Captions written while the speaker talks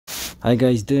Hi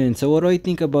guys, doing? So what do I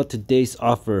think about today's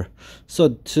offer?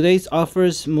 So today's offer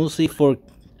is mostly for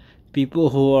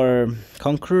people who are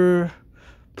conqueror,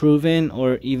 proven,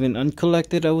 or even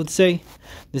uncollected, I would say.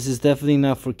 This is definitely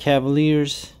not for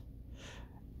cavaliers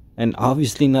and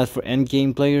obviously not for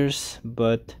endgame players,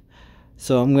 but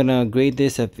so I'm gonna grade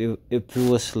this if it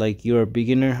was like you're a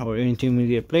beginner or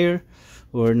intermediate player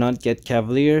or not yet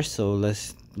cavalier. So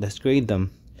let's grade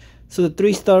them. So the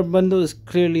 3-star bundle is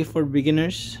clearly for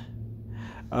beginners.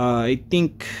 I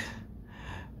think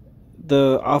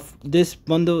this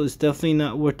bundle is definitely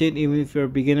not worth it even if you're a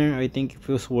beginner. I think if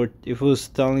it was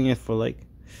selling it for like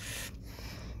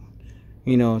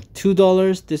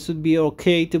 $2, this would be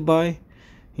okay to buy.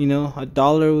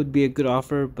 $1 would be a good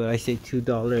offer, but I say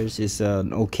 $2 is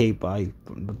an okay buy,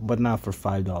 but not for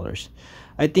 $5.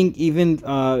 I think even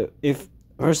if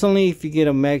personally, if you get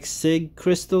a Mag Sig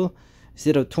crystal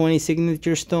instead of 20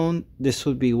 signature stone, this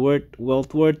would be well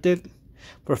worth it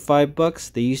for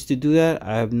 $5. They used to do that.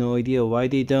 I have no idea why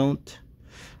they don't.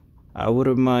 I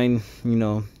wouldn't mind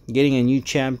getting a new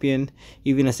champion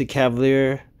even as a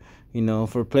cavalier,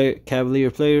 for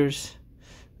cavalier players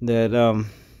that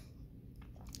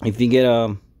if you get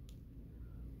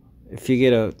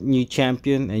a new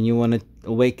champion and you want to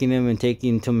awaken him and take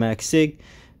him to Max Sig,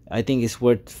 I think it's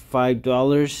worth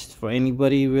 $5 for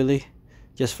anybody, really,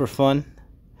 just for fun,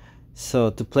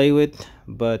 so to play with.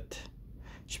 But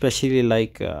especially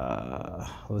like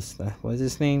what's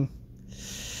his name,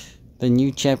 the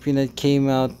new champion that came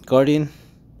out, Guardian,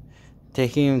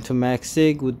 taking him to Max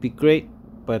Sig would be great,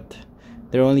 but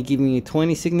they're only giving you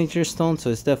 20 signature stones, so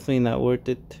it's definitely not worth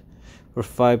it for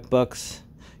 $5.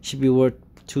 Should be worth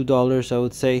 $2, I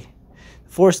would say.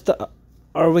 4-star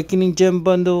Awakening Gem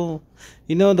bundle,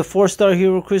 the 4-star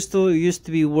hero crystal used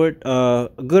to be worth a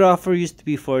good offer used to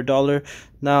be for $1.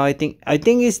 Now I think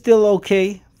it's still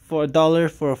okay for $1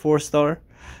 for a 4-star.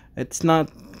 It's not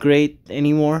great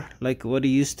anymore like what it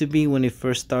used to be when it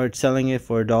first started selling it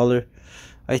for $1.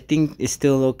 I think it's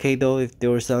still okay though if they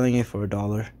were selling it for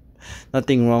 $1.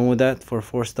 Nothing wrong with that for a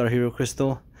 4-star hero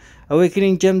crystal.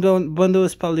 Awakening Gem bundle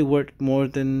is probably worth more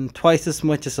than twice as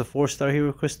much as a 4-star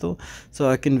hero crystal, so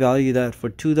I can value that for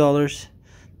 $2.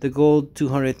 The gold,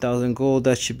 200,000 gold,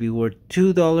 that should be worth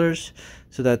 $2,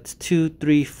 so that's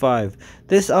 235.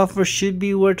 This offer should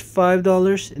be worth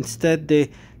 $5. Instead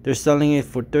they're selling it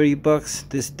for $30.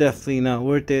 This is definitely not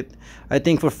worth it. I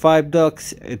think for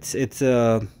 $5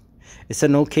 it's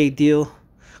an okay deal.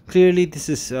 Clearly this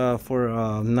is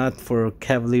for not for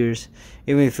cavaliers.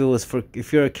 Even if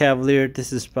you're a cavalier,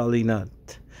 this is probably not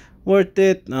worth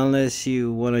it unless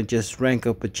you want to just rank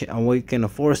up awaken a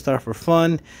 4-star for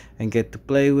fun and get to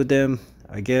play with them,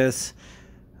 I guess.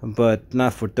 But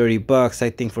not for $30.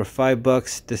 I think for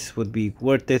 $5 this would be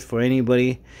worth it for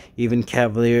anybody, even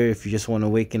cavalier, if you just want to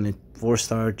awaken a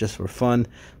 4-star just for fun.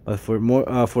 But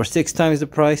for 6 times the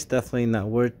price, definitely not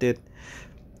worth it.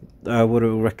 I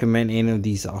wouldn't recommend any of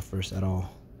these offers at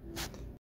all.